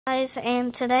Guys,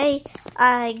 and today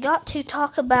I got to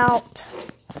talk about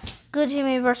Good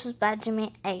Jimmy vs. Bad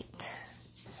Jimmy 8.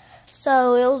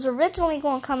 So it was originally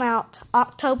going to come out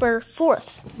October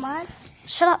 4th. What?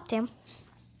 Shut up, Tim.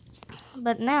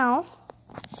 But now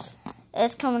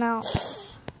it's coming out.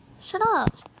 Shut up.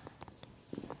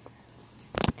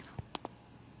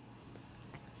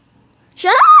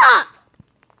 Shut up!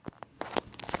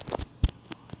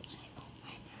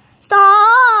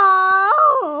 Stop!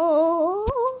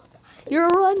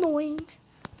 You're annoying.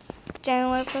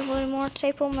 January, February, March,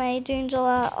 April, May, June,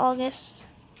 July, August,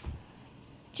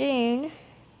 June.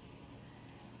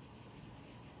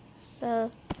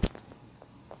 So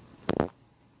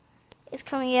it's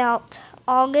coming out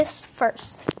August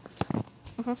 1st.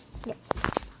 Yeah,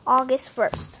 August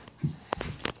 1st.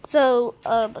 So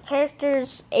the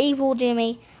characters: Evil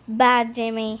Jimmy, Bad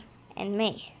Jimmy, and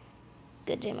me,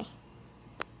 Good Jimmy.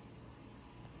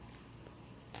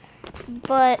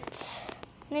 But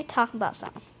I need to talk about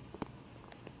something.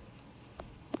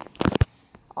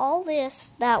 All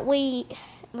this that we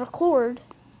record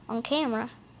on camera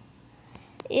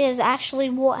is actually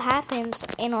what happens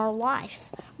in our life.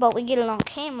 But we get it on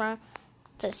camera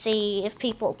to see if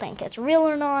people think it's real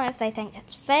or not, if they think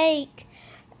it's fake,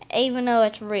 even though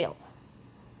it's real.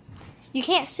 You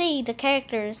can't see the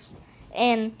characters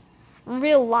in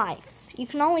real life. You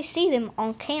can only see them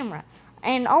on camera.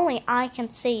 And only I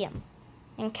can see them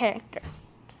in character,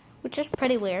 which is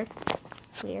pretty weird.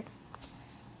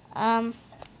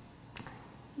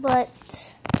 But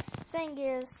thing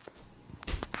is,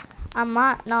 I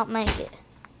might not make it.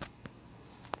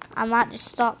 I might just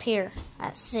stop here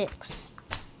at 6,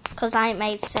 cause I ain't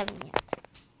made 7 yet.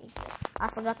 I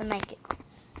forgot to make it.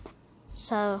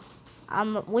 So,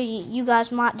 you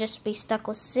guys might just be stuck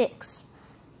with 6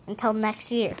 until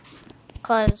next year,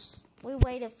 cause we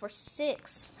waited for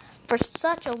 6 for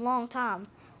such a long time.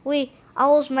 I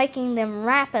was making them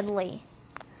rapidly.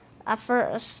 I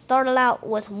first started out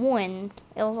with 1.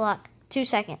 It was like 2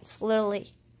 seconds, literally.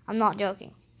 I'm not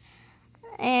joking.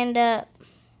 And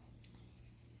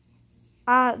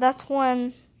that's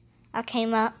when I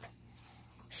came up.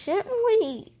 Shouldn't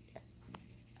we?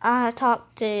 I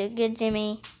talked to Good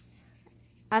Jimmy.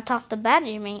 I talked to Bad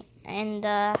Jimmy, and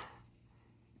I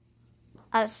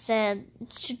said,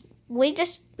 should we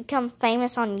just become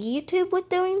famous on YouTube with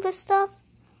doing this stuff,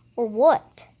 or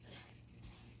what?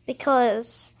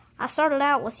 Because I started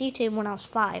out with YouTube when I was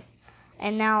 5,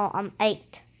 and now I'm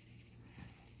 8.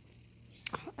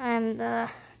 And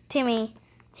Timmy,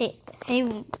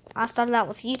 I started out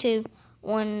with YouTube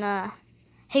when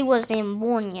he wasn't even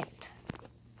born yet.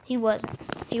 He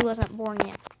wasn't born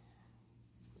yet.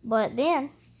 But then,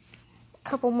 a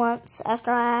couple months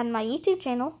after I had my YouTube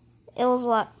channel, it was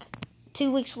like 2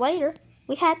 weeks later,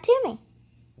 we had Timmy.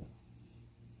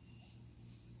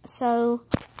 So,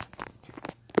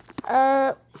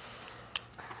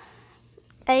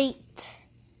 8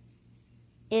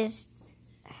 is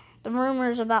the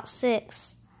rumors about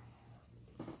 6.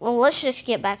 Well, let's just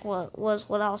get back what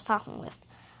I was talking with.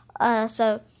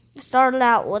 So, I started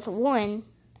out with 1,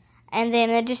 and then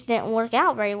it just didn't work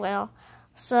out very well.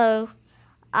 So,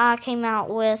 I came out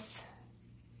with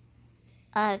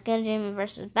Good Jimmy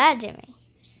versus Bad Jimmy.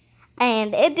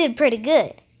 And it did pretty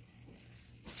good.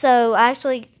 So, I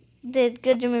actually did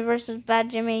Good Jimmy versus Bad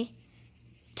Jimmy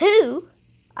 2.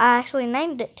 I actually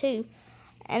named it 2.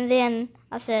 And then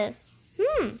I said,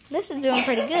 this is doing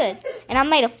pretty good. And I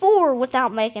made a 4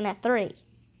 without making a 3.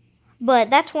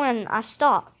 But that's when I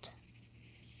stopped.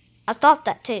 I stopped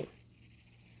at 2.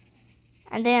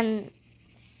 And then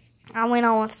I went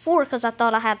on with 4 because I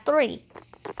thought I had 3.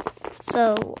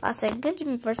 So I said, Good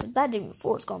Jimmy vs. Bad Jimmy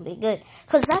 4 is going to be good.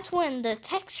 Because that's when the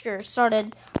texture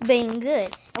started being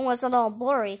good. And wasn't all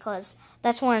blurry, because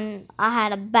that's when I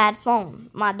had a bad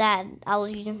phone. My dad, I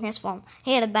was using his phone.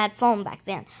 He had a bad phone back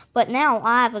then. But now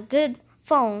I have a good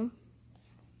phone.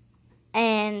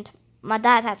 And my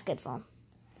dad has a good phone.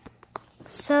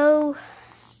 So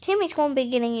Timmy's going to be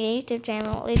getting a YouTube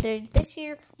channel either this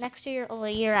year, next year, or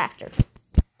the year after.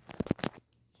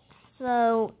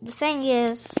 So the thing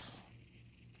is,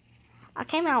 I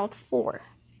came out with 4.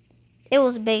 It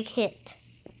was a big hit.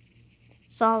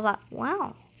 So I was like,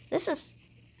 wow, this is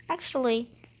actually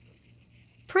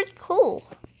pretty cool.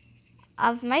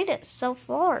 I've made it so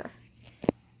far.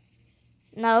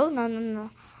 No.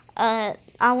 I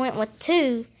went with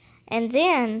 2, and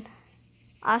then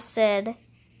I said,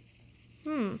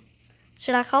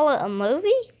 should I call it a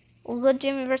movie? Or Good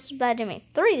Jimmy vs. Bad Jimmy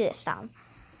 3 this time?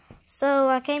 So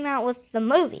I came out with the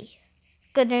movie,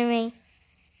 Good Jimmy,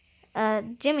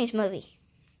 Jimmy's movie.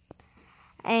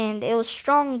 And it was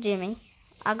Strong Jimmy.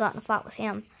 I got in a fight with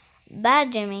him.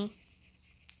 Bad Jimmy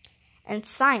and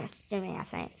Science Jimmy, I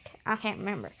think. I can't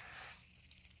remember.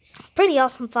 Pretty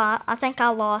awesome fight. I think I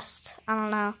lost. I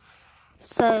don't know.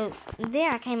 So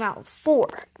then I came out with 4.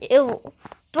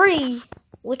 3,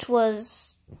 which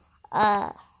was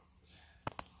the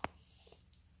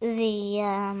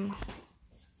what's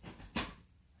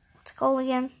it called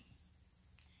again?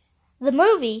 The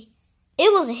movie.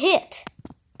 It was a hit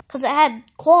because it had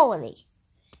quality.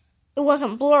 It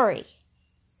wasn't blurry,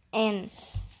 and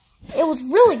it was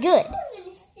really good.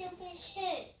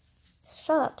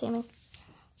 Shut up, Timmy.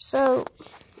 So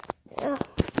I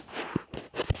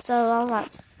was like,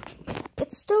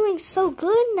 it's doing so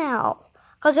good now.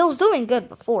 Because it was doing good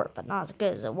before, but not as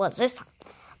good as it was this time.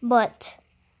 But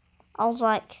I was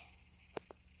like,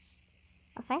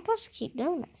 I think I should keep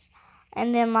doing this.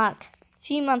 And then, like, a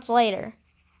few months later,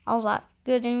 I was like,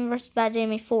 Good Jimmy vs. Bad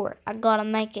Jimmy 4. I gotta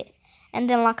make it. And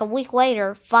then, like, a week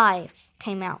later, 5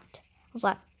 came out. I was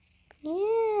like,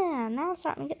 yeah, now I'm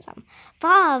starting to get something.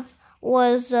 5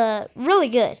 was really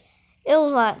good. It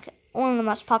was, like, one of the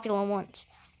most popular ones.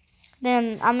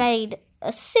 Then I made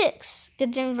a 6,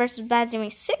 Good Jimmy vs. Bad Jimmy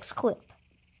 6 clip.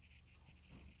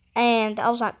 And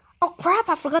I was like, oh crap,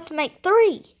 I forgot to make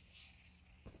 3.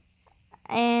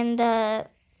 And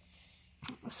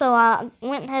so I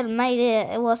went ahead and made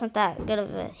it. It wasn't that good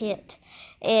of a hit.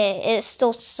 It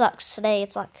still sucks today.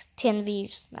 It's like 10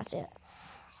 views. That's it.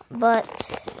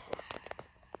 But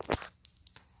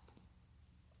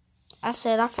I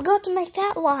said, I forgot to make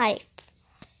that life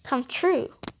come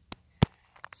true.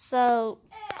 So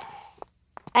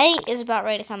 8 is about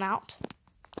ready to come out.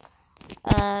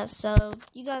 So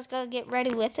you guys gotta get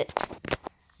ready with it.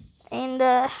 And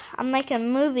I'm making a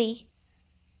movie.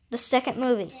 The second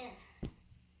movie.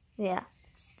 Yeah,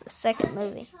 the second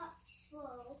movie.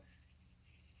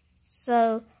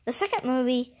 So the second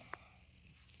movie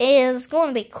is going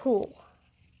to be cool.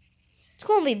 It's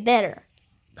going to be better.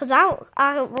 Because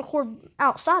I record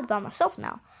outside by myself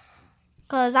now.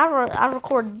 Because I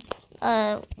record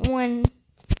 1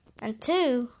 and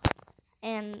 2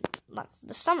 in like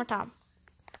the summertime.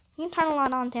 You can turn the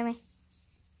light on, Timmy.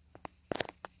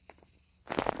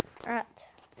 Alright.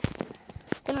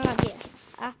 Good idea.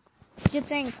 Good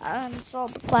thing I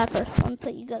installed the clapper. I'm going to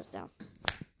put you guys down.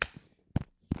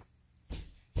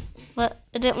 But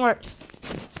it didn't work.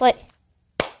 Wait.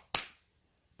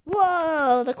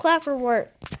 Whoa, the clapper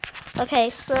worked. Okay,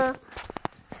 so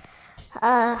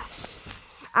I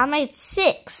made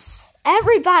 6.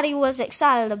 Everybody was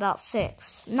excited about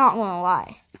 6. Not gonna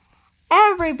lie.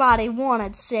 Everybody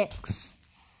wanted 6.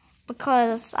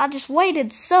 Because I just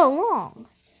waited so long.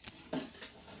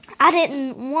 I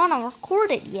didn't want to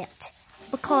record it yet.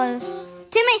 Because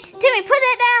Timmy, put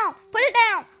it down. Put it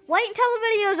down. Wait until the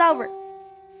video's over.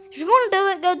 If you're going to do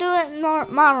it, go do it in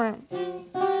my room.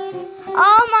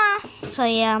 Oh my. So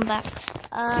yeah, I'm back.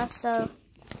 So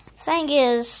thing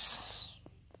is,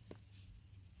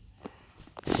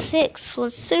 6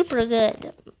 was super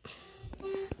good.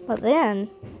 But then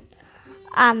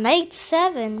I made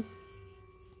 7,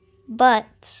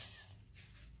 but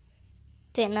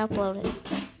didn't upload it.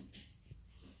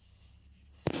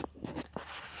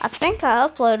 I think I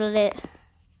uploaded it.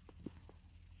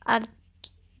 I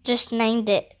just named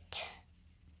it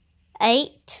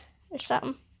 8 or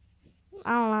something.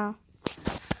 I don't know.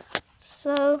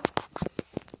 So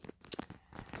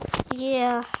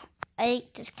yeah,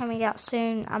 8 is coming out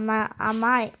soon. I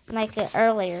might make it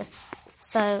earlier.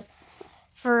 So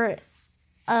for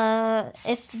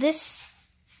if this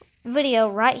video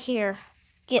right here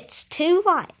gets 2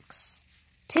 likes,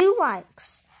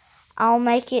 I'll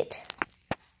make it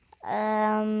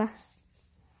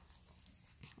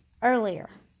earlier.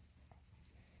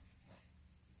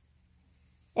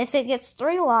 If it gets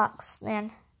 3 likes,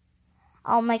 then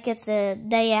I'll make it the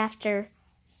day after.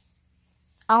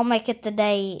 I'll make it the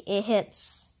day it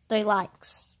hits 3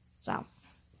 likes. So,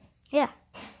 yeah.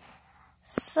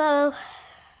 So,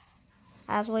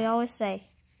 as we always say,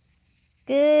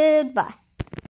 goodbye.